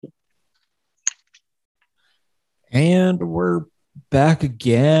And we're back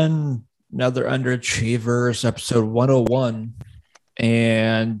again. Another Underachievers, episode 101.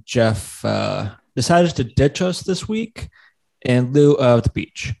 And Jeff decided to ditch us this week in lieu of the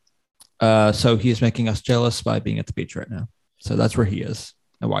beach. So he's making us jealous by being at the beach right now. So that's where he is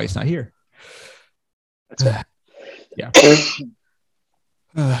and why he's not here. That's fair. Yeah.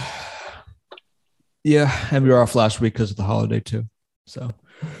 Yeah. And we were off last week because of the holiday too. So,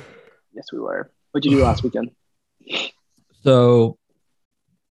 yes, we were. What'd you do last weekend? So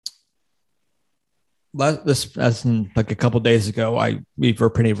this as in like a couple of days ago, we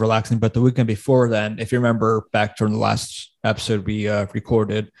were pretty relaxing, but the weekend before then, if you remember back during the last episode we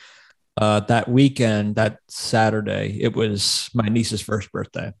recorded, that weekend, that Saturday, it was my niece's first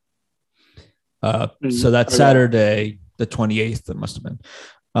birthday. So that Saturday, the 28th, it must have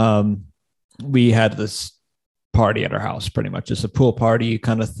been, we had this party at our house, pretty much. It's a pool party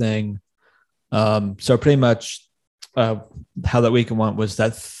kind of thing. So pretty much how that weekend went was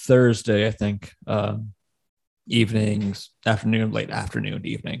that Thursday, I think, evenings, afternoon, late afternoon,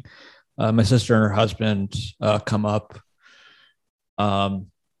 evening. My sister and her husband come up. Nothing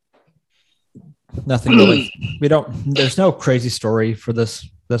really. There's no crazy story for this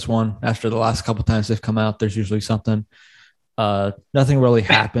one. After the last couple times they've come out, there's usually something. Nothing really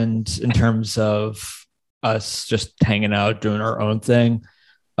happened in terms of us just hanging out, doing our own thing.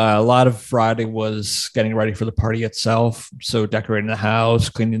 A lot of Friday was getting ready for the party itself. So decorating the house,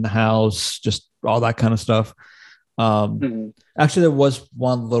 cleaning the house, just all that kind of stuff. Actually, there was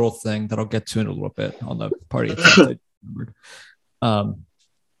one little thing that I'll get to in a little bit on the party itself.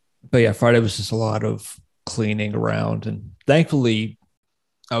 But yeah, Friday was just a lot of cleaning around. And thankfully,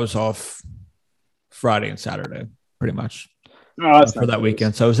 I was off Friday and Saturday pretty much for that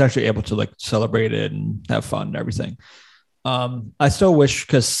weekend. So I was actually able to like celebrate it and have fun and everything. I still wish,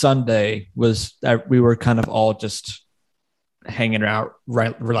 because Sunday was that we were kind of all just hanging out,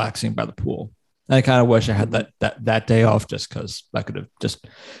 relaxing by the pool. And I kind of wish I had that day off, just because I could have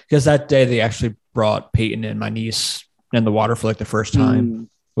because that day they actually brought Peyton and my niece in the water for like the first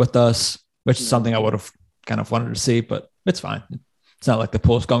time with us, which is something I would have kind of wanted to see, but it's fine. It's not like the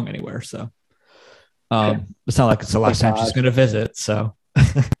pool's going anywhere. So it's not like it's the last time she's going to visit. So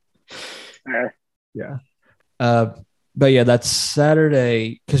yeah. But yeah, that's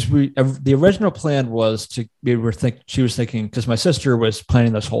Saturday, because the original plan was she was thinking, because my sister was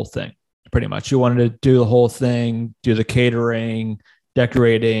planning this whole thing pretty much. She wanted to do the whole thing, do the catering,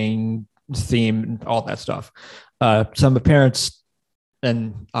 decorating, theme, all that stuff. Some of the parents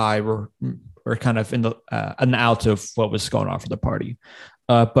and I were kind of in and out of what was going on for the party.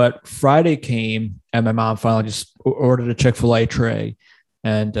 But Friday came and my mom finally just ordered a Chick-fil-A tray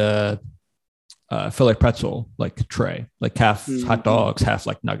and Philly pretzel like tray, like half hot dogs, half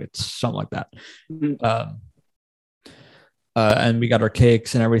like nuggets, something like that. And we got our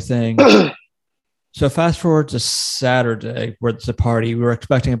cakes and everything. So fast forward to Saturday, where it's a party. We were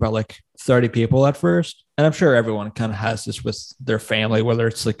expecting about like 30 people at first, and I'm sure everyone kind of has this with their family, whether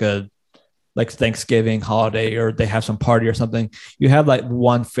it's like a Thanksgiving holiday or they have some party or something. You have like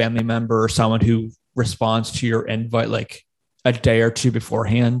one family member or someone who responds to your invite like a day or two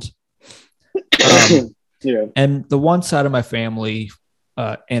beforehand. And the one side of my family,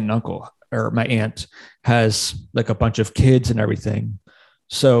 aunt and uncle, or my aunt, has like a bunch of kids and everything.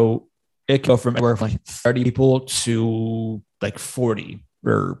 So it can go from anywhere from like 30 people to like 40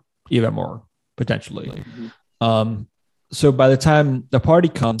 or even more potentially. So by the time the party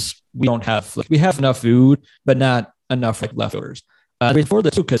comes, we have enough food, but not enough like leftovers. Before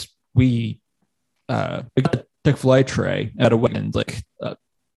this, because we got a Chick-fil-A tray at a wedding, like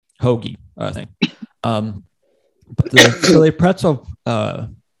hoagie thing. But the Philly pretzel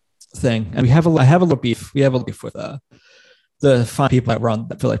thing, and I have a little beef. We have a little beef with the fine people that run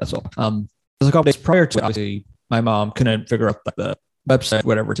the Philly pretzel. There's a couple days prior to it, obviously, my mom couldn't figure out the website,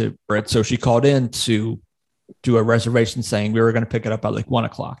 whatever, to it, so she called in to do a reservation, saying we were going to pick it up at like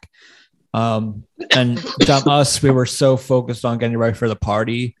 1:00. And to us, we were so focused on getting ready for the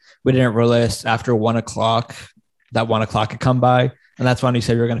party, we didn't realize after 1:00 that 1:00 had come by. And that's when he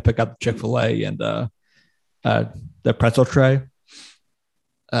said we were going to pick up the Chick-fil-A and the pretzel tray.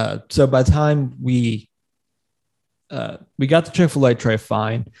 So by the time we got the Chick-fil-A tray,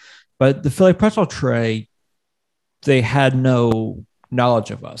 fine. But the Philly pretzel tray, they had no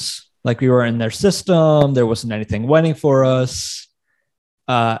knowledge of us. Like we were in their system. There wasn't anything waiting for us.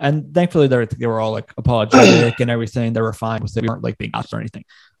 And thankfully, they were all like apologetic and everything. They were fine with it. We weren't like being asked or anything.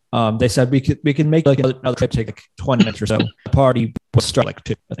 They said we can make like another trip, take like 20 minutes or so. The party will start like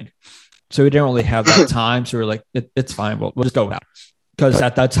 2, I think. So we didn't really have that time. So we were like, it's fine. We'll just go out. Because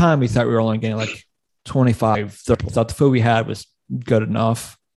at that time, we thought we were only getting like 25, 30 people thought the food we had was good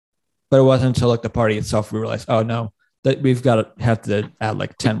enough. But it wasn't until like the party itself we realized, oh no, that we've got to have to add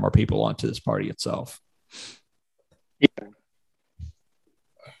like 10 more people onto this party itself. Yeah.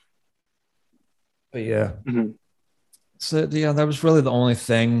 But yeah. Mm-hmm. So yeah, that was really the only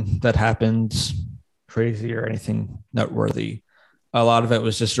thing that happened crazy or anything noteworthy. A lot of it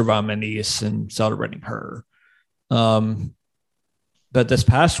was just around my niece and celebrating her. But this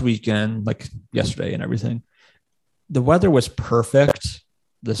past weekend, like yesterday and everything, the weather was perfect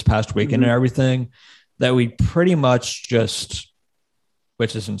this past weekend and everything, that we pretty much just,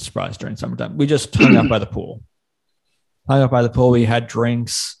 which isn't a surprise during summertime, we just hung out by the pool. Hung out by the pool. We had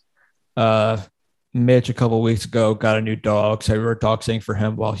drinks. Mitch, a couple of weeks ago, got a new dog. So we were dog sitting for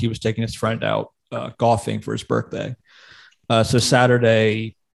him while he was taking his friend out golfing for his birthday. So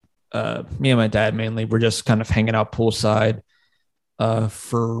Saturday, me and my dad mainly were just kind of hanging out poolside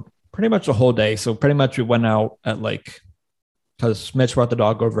for pretty much the whole day. So pretty much we went out at like, because Mitch brought the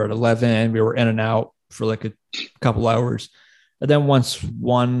dog over at 11. We were in and out for like a couple hours. And then once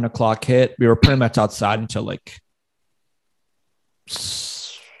 1 o'clock hit, we were pretty much outside until like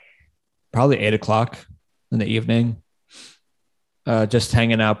probably 8 o'clock in the evening. Just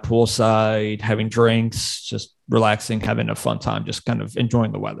hanging out poolside, having drinks, just relaxing, having a fun time, just kind of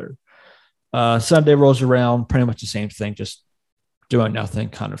enjoying the weather. Sunday rolls around, pretty much the same thing, just doing nothing,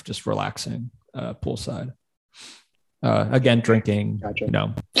 kind of just relaxing poolside. Again, drinking,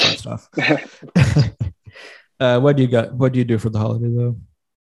 Gotcha. Fun stuff. What do you do for the holiday though?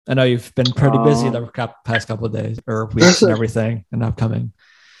 I know you've been pretty busy the past couple of days or weeks and everything, and upcoming.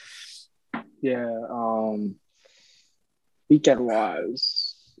 Yeah. Weekend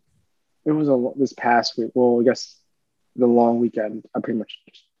wise, it was this past week. Well, I guess the long weekend, I pretty much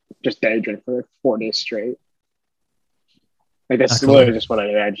just day drink for like 4 days straight. Like that's literally just what I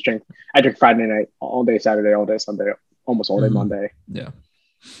did. I drink Friday night, all day Saturday, all day Sunday, almost all day Monday. Yeah.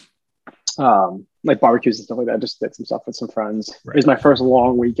 Like barbecues and stuff like that. Just did some stuff with some friends. Right. It was my first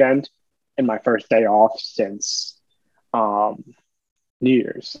long weekend and my first day off since New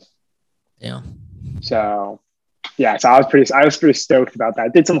Year's. Yeah. So yeah, so I was pretty stoked about that. I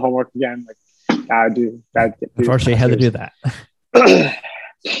did some homework again. Like I do that. Unfortunately, I had to do that.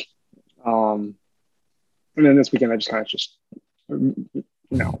 And then this weekend I just kind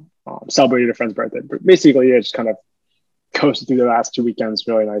of celebrated a friend's birthday. But basically, yeah, just kind of coasted through the last 2 weekends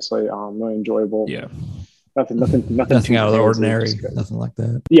really nicely. Really enjoyable. Yeah. Nothing out of the ordinary. Nothing like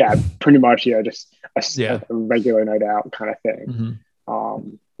that. Yeah, pretty much. Yeah, just a regular night out kind of thing.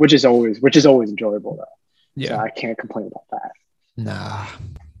 Mm-hmm. Which is always enjoyable though. Yeah. So I can't complain about that. Nah.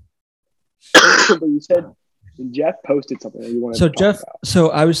 But you said Jeff posted something that you wanted to talk about. So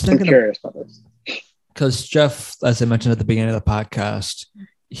I was thinking, I'm curious about this. Because Jeff, as I mentioned at the beginning of the podcast,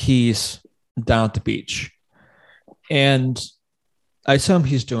 he's down at the beach. And I assume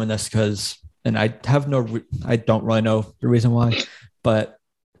he's doing this because, and I don't really know the reason why, but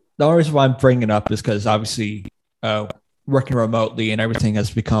the only reason why I'm bringing it up is because obviously working remotely and everything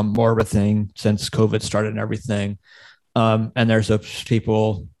has become more of a thing since COVID started and everything. And there's those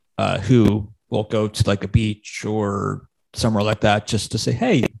people who will go to like a beach or somewhere like that just to say,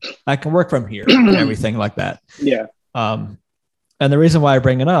 hey, I can work from here and everything like that. Yeah. And the reason why I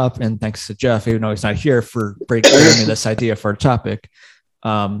bring it up, and thanks to Jeff, even though he's not here, for bringing me this idea for a topic,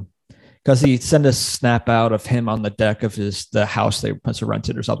 because he sent a snap out of him on the deck of the house they must have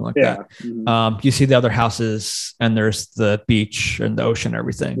rented or something like that. Mm-hmm. You see the other houses and there's the beach and the ocean and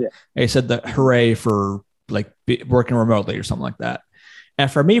everything. Yeah. And he said that hooray for like working remotely or something like that.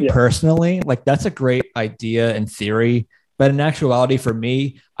 And for me personally, like that's a great idea in theory, but in actuality for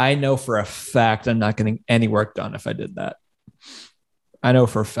me, I know for a fact I'm not getting any work done if I did that. I know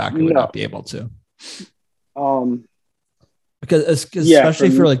for a fact I would not be able to. Because especially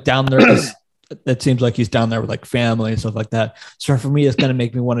if you're like down there, it seems like he's down there with like family and stuff like that. So for me, it's going to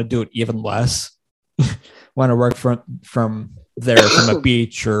make me want to do it even less. Want to work from a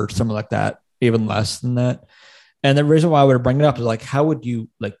beach or something like that, even less than that. And the reason why I would bring it up is like, how would you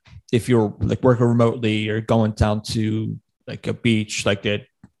like if you're like working remotely or going down to like a beach, like at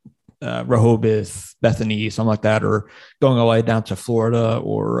Rehoboth, Bethany, something like that, or going all the way down to Florida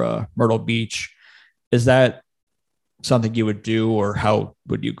or Myrtle Beach? Is that something you would do, or how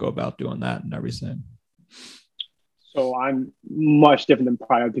would you go about doing that and everything? So I'm much different than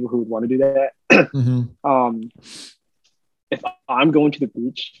probably other people who would want to do that. Mm-hmm. If I'm going to the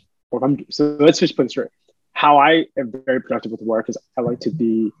beach, so let's just put it straight. How I am very productive with work is I like to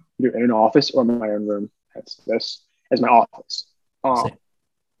be either in an office or in my own room. That's this as my office.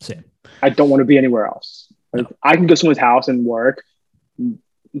 Same. I don't want to be anywhere else. Like, no. I can go to someone's house and work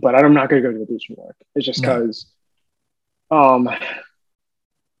but I'm not going to go to the beach and work. It's just No. because um,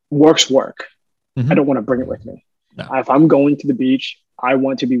 work's work. I Mhm. don't want to bring it with me. No. If I'm going to the beach, I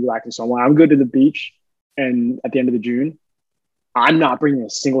want to be relaxing. So when I'm going to the beach and at the end of the June, I'm not bringing a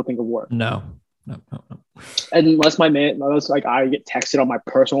single thing of work. No. No. No. No. Unless like I get texted on my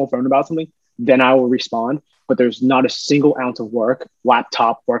personal phone about something, then I will respond. But there's not a single ounce of work,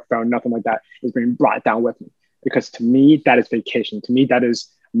 laptop, work phone, nothing like that is being brought down with me. Because to me, that is vacation. To me, that is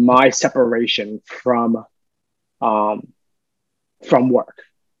my separation um, from work.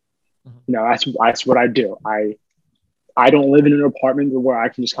 You know, that's what I do. I don't live in an apartment where I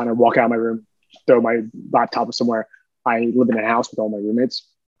can just kind of walk out of my room, throw my laptop somewhere. I live in a house with all my roommates.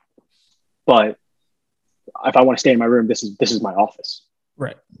 But if I want to stay in my room, this is my office.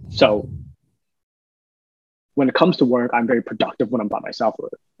 Right. So when it comes to work, I'm very productive when I'm by myself.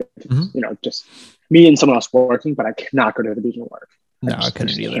 Mhm. You know, just me and someone else working, but I cannot go to the beach and work. No, I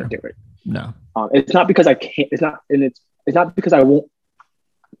couldn't either. Can't do it. No. It's not because I can't. It's not because I won't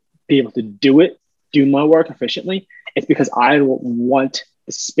be able to do my work efficiently. It's because I want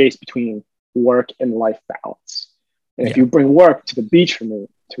the space between work and life balance. And if you bring work to the beach to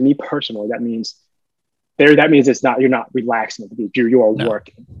me personally, that means you're not relaxing at the beach. You are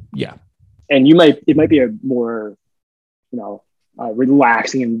working. Yeah. And it might be a more,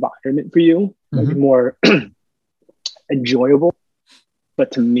 relaxing environment for you, maybe more enjoyable.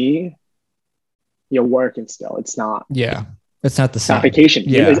 But to me, you're working still. It's not. Yeah. It's not the same. It's not vacation.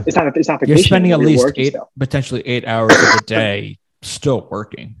 Yeah. It's not vacation. You're spending at least still. potentially 8 hours of the day still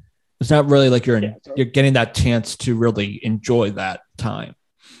working. It's not really like you're getting that chance to really enjoy that time.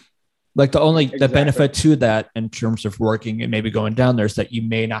 Like the benefit to that in terms of working and maybe going down there is that you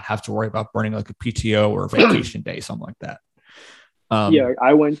may not have to worry about burning like a PTO or a vacation day, something like that.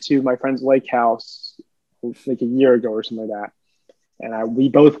 I went to my friend's lake house like a year ago or something like that. And we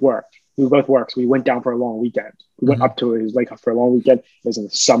both worked. So we went down for a long weekend. We went up to his lake house for a long weekend. It was in the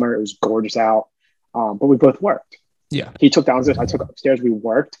summer. It was gorgeous out. But we both worked. Yeah. He took downstairs. I took upstairs. We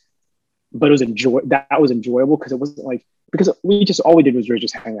worked. But it was that was enjoyable because it wasn't like, because we just, all we did was really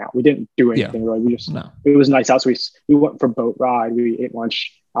just hang out. We didn't do anything really. It was nice out. So we went for a boat ride. We ate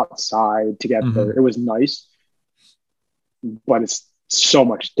lunch outside together. It was nice, but it's so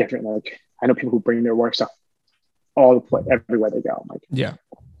much different. Like I know people who bring their work stuff everywhere they go. I'm like, yeah,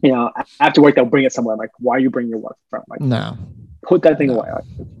 you know, after work, they'll bring it somewhere. I'm like, why are you bringing your work from? Like, no, put that thing away.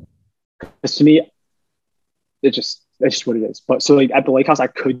 Because to me, that's just what it is. But so like at the lake house, I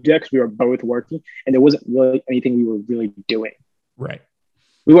could do it because we were both working and there wasn't really anything we were really doing. Right.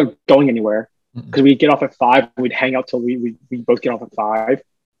 We weren't going anywhere because we'd get off at 5. We'd hang out till we both get off at 5.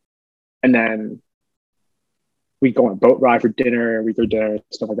 And then we'd go on a boat ride for dinner. We'd go dinner,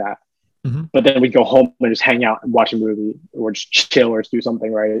 stuff like that. But then we'd go home and just hang out and watch a movie or just chill or just do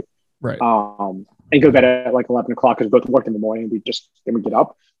something, right? Right. And go to bed at like 11 o'clock because we both worked in the morning. Then we get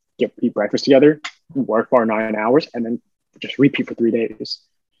up, eat breakfast together, work for 9 hours, and then just repeat for 3 days.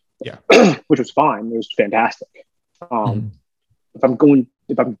 Yeah. Which was fine. It was fantastic. If I'm going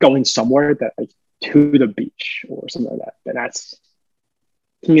somewhere that like to the beach or something like that, then that's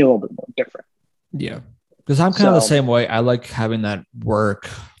to me a little bit more different. Yeah. Because I'm kind of the same way. I like having that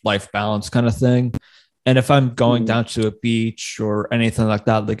work-life balance kind of thing. And if I'm going down to a beach or anything like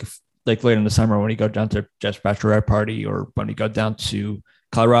that, like later in the summer when you go down to Jeff's bachelorette party or when you go down to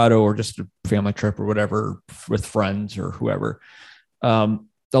Colorado or just a family trip or whatever with friends or whoever, the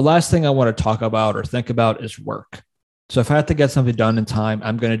last thing I want to talk about or think about is work. So if I have to get something done in time,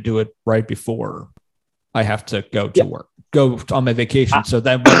 I'm going to do it right before I have to go to work, go on my vacation. So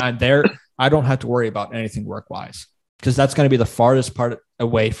then when I'm there, I don't have to worry about anything work-wise because that's going to be the farthest part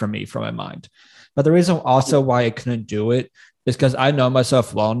away from me, from my mind. But the reason also why I couldn't do it is because I know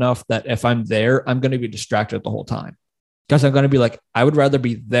myself well enough that if I'm there, I'm going to be distracted the whole time because I'm going to be like, I would rather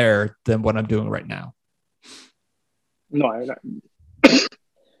be there than what I'm doing right now. No, and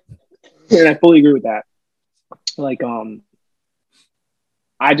I fully agree with that. Like,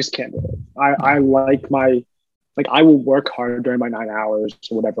 I just can't do it. I I will work hard during my 9 hours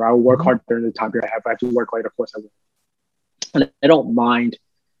or whatever. I will work hard during the time period I have. If I have to work late, of course I will. And I don't mind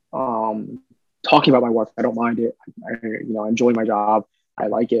talking about my work. I don't mind it. I enjoy my job. I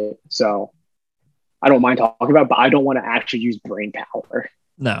like it. So I don't mind talking about it, but I don't want to actually use brain power.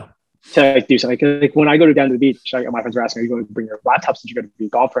 No. To do something. Like when I go down to the beach, my friends are asking, are you going to bring your laptop since you're going to be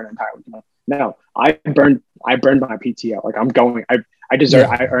gone for an entire week? No, I burned my PTO. Like I'm going, I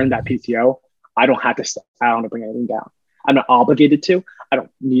earned that PTO. I don't have to bring anything down. I'm not obligated to. I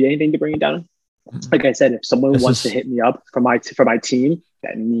don't need anything to bring it down. Like I said, if someone wants to hit me up for my team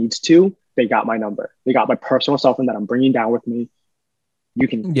that needs to, they got my number. They got my personal cell phone that I'm bringing down with me. they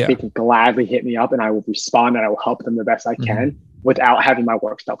can gladly hit me up, and I will respond, and I will help them the best I can without having my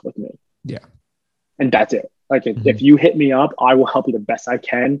work stuff with me. Yeah. And that's it. Like if you hit me up, I will help you the best I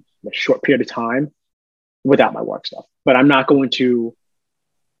can in a short period of time without my work stuff. But I'm not going to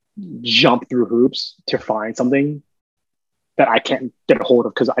jump through hoops to find something that I can't get a hold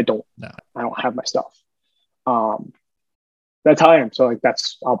of because I don't have my stuff. That's how I am. So like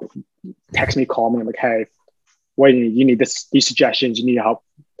I'll text me, call me. I'm like, hey, what do you need? You need these suggestions. You need help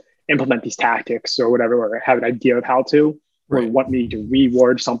implement these tactics or whatever, or have an idea of how to, or want me to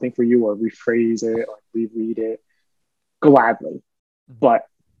reword something for you or rephrase it or reread it gladly. But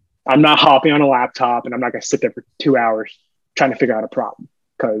I'm not hopping on a laptop and I'm not going to sit there for 2 hours trying to figure out a problem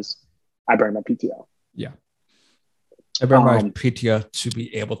because I burned my PTO. Yeah. I burned my PTO to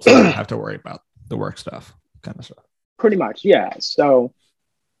be able to have to worry about the work stuff kind of stuff. Pretty much. Yeah. So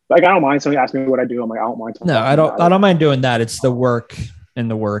like, I don't mind somebody asking me what I do. I'm like, I don't mind. No, I don't mind doing that. It's the work and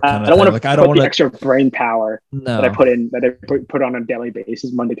the work. I don't want to put the extra brain power that I put on a daily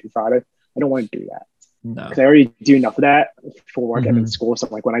basis, Monday through Friday. I don't want to do that. No, because I already do enough of that for work and in school. So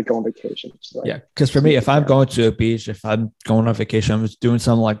like when I go on vacation, like, yeah. Because for me, if I'm going to a beach, if I'm going on vacation, I'm just doing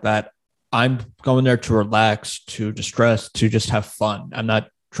something like that. I'm going there to relax, to distress, to just have fun. I'm not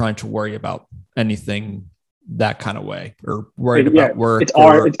trying to worry about anything that kind of way or worried about work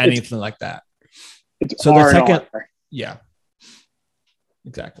or anything like that. So the second,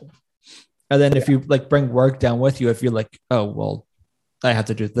 exactly. And then if you like bring work down with you, if you're like, oh, well, I have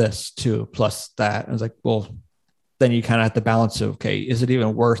to do this too, plus that. I was like, well, then you kind of have to balance it. Okay, is it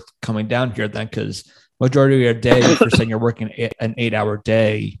even worth coming down here then? Because majority of your day, if you're saying you're working an 8-hour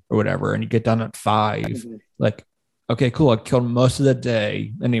day or whatever, and you get done at 5, like, okay, cool. I killed most of the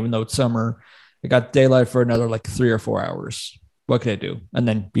day. And even though it's summer, I got daylight for another like 3 or 4 hours. What can I do? And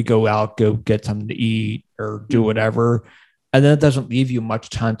then you go out, go get something to eat or do whatever. And then it doesn't leave you much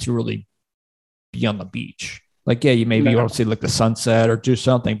time to really be on the beach. Like, yeah, you want to see like the sunset or do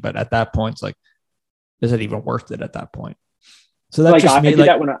something, but at that point, it's like, is it even worth it at that point? So that's like, just me. I did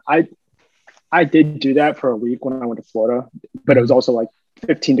that when I did do that for a week when I went to Florida, but it was also like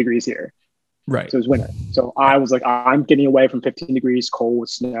 15 degrees here. Right. So it was winter. So I was like, I'm getting away from 15 degrees, cold,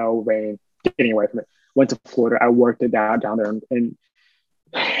 snow, rain, getting away from it. Went to Florida. I worked it down there. And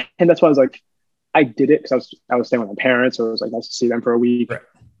that's why I was like, I did it because I was staying with my parents. So it was like nice to see them for a week. Right.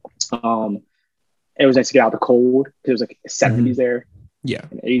 It was nice to get out of the cold because it was like 70s there. Yeah.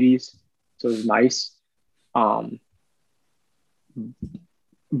 And 80s. So it was nice.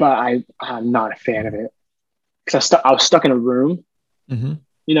 But I'm not a fan of it because I was stuck in a room,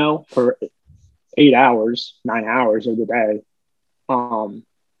 you know, for 8 hours, 9 hours of the day.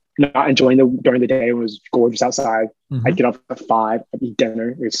 Not enjoying during the day. It was gorgeous outside. I'd get up at 5, I'd eat dinner.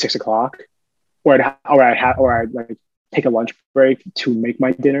 It was 6 o'clock, or I'd like take a lunch break to make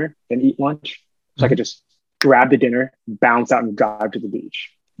my dinner, then eat lunch, so I could just grab the dinner, bounce out, and drive to the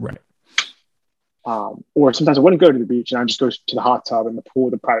beach. Right. Or sometimes I wouldn't go to the beach, and I'd just go to the hot tub and the pool,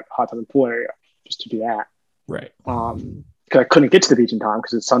 the private hot tub and pool area, just to do that. Right. Because I couldn't get to the beach in time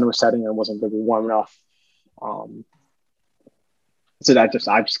because the sun was setting and it wasn't really warm enough. So that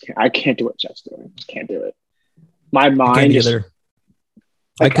I can't do what Jeff's doing. Just can't do it. My mind I can't either.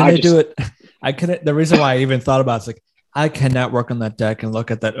 Like, I couldn't do it. I couldn't. The reason why I even thought about it's like I cannot work on that deck and look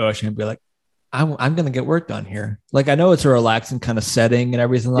at that ocean and be like, I'm going to get work done here. Like, I know it's a relaxing kind of setting and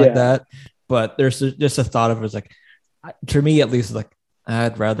everything like that, but there's just a thought of it. It's like, to me at least, like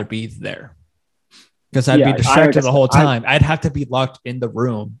I'd rather be there because I'd be distracted the whole time. I'd have to be locked in the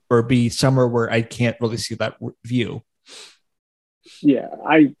room or be somewhere where I can't really see that view. Yeah,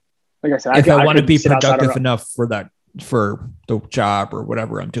 like I said, if I want to be productive enough for the job or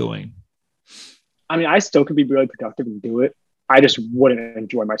whatever I'm doing. I mean, I still could be really productive and do it. I just wouldn't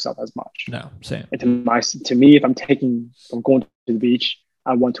enjoy myself as much. No, same. And to me, if I'm going to the beach,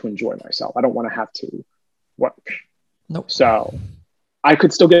 I want to enjoy myself. I don't want to have to work. Nope. So I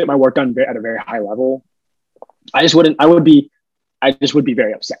could still get my work done at a very high level. I just would be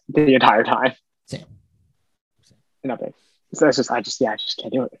very upset the entire time. Same. Nothing. So that's I just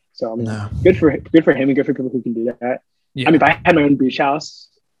can't do it. So I mean, good for him and good for people who can do that. Yeah. I mean, if I had my own beach house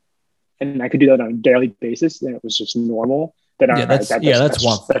and I could do that on a daily basis, then it was just normal. Then that's one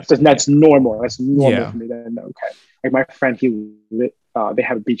thing. That's normal. That's normal for me. Then okay. Like my friend, they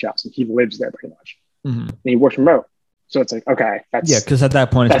have a beach house and he lives there pretty much. And he works remote, so it's like okay, because at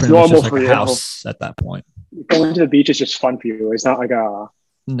that point it's pretty normal much just like a house. At that point, going to the beach is just fun for you. It's not like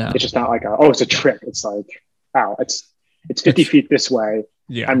it's just not like it's a trip. It's like it's 50 feet this way.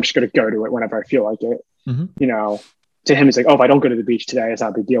 Yeah, I'm just gonna go to it whenever I feel like it. You know, to him it's like, if I don't go to the beach today, it's not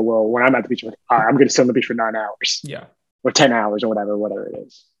a big deal. Well, when I'm at the beach, I'm like, all right, I'm gonna sit on the beach for 9 hours. Yeah, or 10 hours or whatever it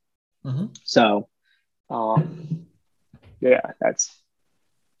is. Mm-hmm. So, yeah, that's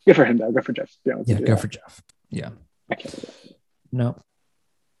good for him though. Good for Jeff. Yeah, good for Jeff. Yeah. I can't do that. No.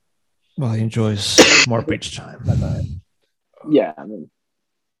 Well, he enjoys more beach time. Yeah, I mean,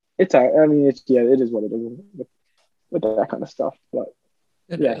 it is what it is with that kind of stuff. But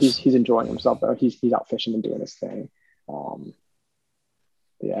he's enjoying himself though. He's out fishing and doing his thing.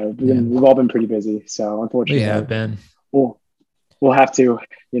 We've all been pretty busy, so unfortunately, we have been. We'll have to,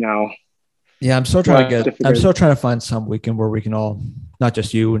 Yeah, I'm still trying to find some weekend where we can all, not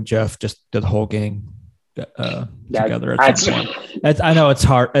just you and Jeff, just the whole gang together at some point. I know it's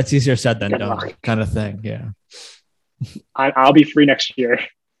hard. It's easier said than done, kind of thing. Yeah. I'll be free next year.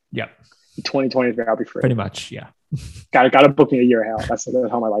 Yeah. 2023, I'll be free. Pretty much, yeah. Gotta book me a year out. That's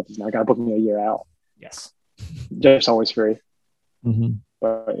how my life is now. Gotta book me a year out. Yes. Jeff's always free. Mm-hmm.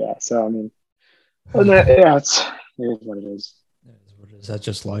 But yeah, so I mean, it is what it is. It is what it is. That's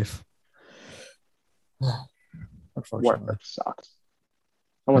just life. Unfortunately, work sucks.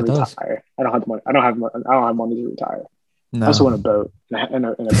 I want to retire. I don't have money. I don't have money to retire. No. I also want a boat and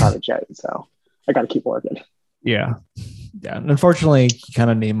a private jet, so I got to keep working. Yeah. And unfortunately, you kind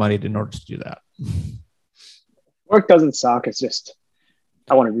of need money in order to do that. Work doesn't suck. It's just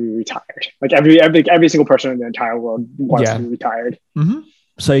I want to be retired. Like every single person in the entire world wants to be retired. Mm-hmm.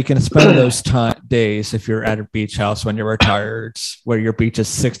 So you can spend those days if you're at a beach house when you're retired, where your beach is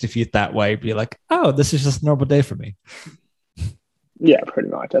 60 feet that way, be like, oh, this is just a normal day for me. Yeah, pretty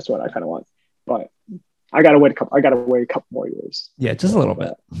much. That's what I kind of want. But I gotta wait a couple more years. Yeah, just a little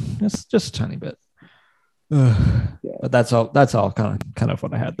bit. It's just a tiny bit. But that's all kind of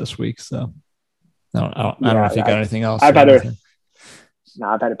what I had this week. So I don't know if you got anything else. I've had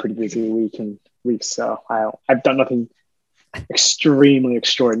a pretty busy week, so I've done nothing extremely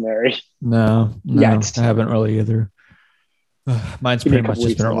extraordinary. No, I haven't really either. Mine's pretty much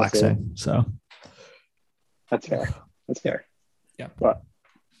just been relaxing. So that's fair. Yeah, but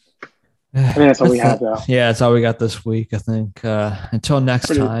I mean that's all we have though. Yeah, that's all we got this week. I think until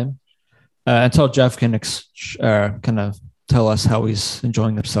next time, until Jeff can kind of tell us how he's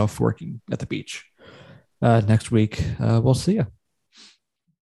enjoying himself working at the beach next week. We'll see you.